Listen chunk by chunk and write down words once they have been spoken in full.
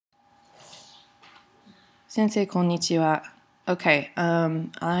Sensei, konnichiwa. Okay,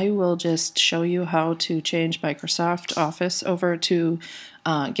 I will just show you how to change Microsoft Office over to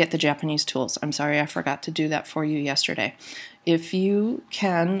get the Japanese tools. I'm sorry I forgot to do that for you yesterday. If you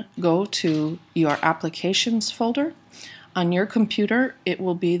can go to your applications folder, on your computer it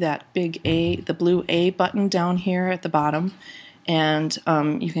will be that big A, the blue A button down here at the bottom, and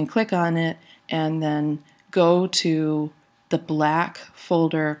you can click on it and then go to the black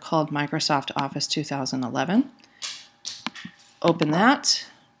folder called Microsoft Office 2011. Open that,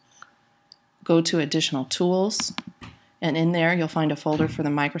 go to Additional Tools, and in there you'll find a folder for the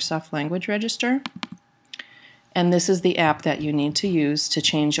Microsoft Language Register. And this is the app that you need to use to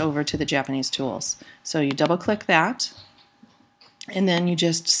change over to the Japanese tools. So you double click that, and then you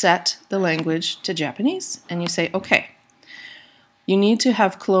just set the language to Japanese, and you say OK. You need to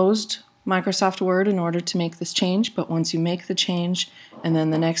have closed Microsoft Word in order to make this change, but once you make the change and then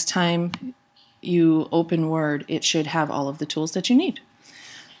the next time you open Word, it should have all of the tools that you need.